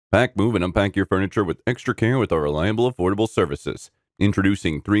Pack, move, and unpack your furniture with extra care with our reliable, affordable services.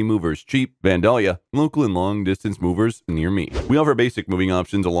 Introducing 3 Movers Cheap, Vandalia, local and long distance movers near me. We offer basic moving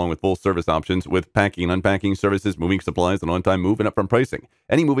options along with full service options with packing and unpacking services, moving supplies, and on-time move and upfront pricing.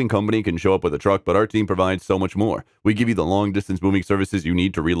 Any moving company can show up with a truck, but our team provides so much more. We give you the long distance moving services you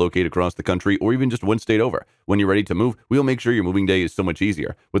need to relocate across the country or even just one state over. When you're ready to move, we'll make sure your moving day is so much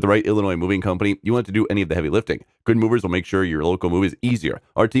easier. With the right Illinois moving company, you won't have to do any of the heavy lifting. Good movers will make sure your local move is easier.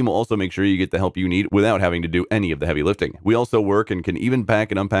 Our team will also make sure you get the help you need without having to do any of the heavy lifting. We also work and can even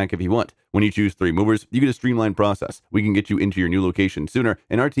pack and unpack if you want. When you choose 3 Movers, you get a streamlined process. We can get you into your new location sooner,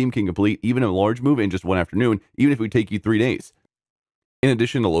 and our team can complete even a large move in just one afternoon, even if we take you 3 days. In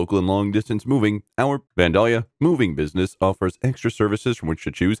addition to local and long distance moving, our Vandalia moving business offers extra services from which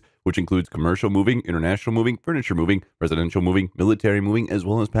to choose, which includes commercial moving, international moving, furniture moving, residential moving, military moving, as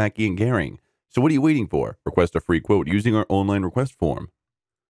well as packing and carrying. So what are you waiting for? Request a free quote using our online request form.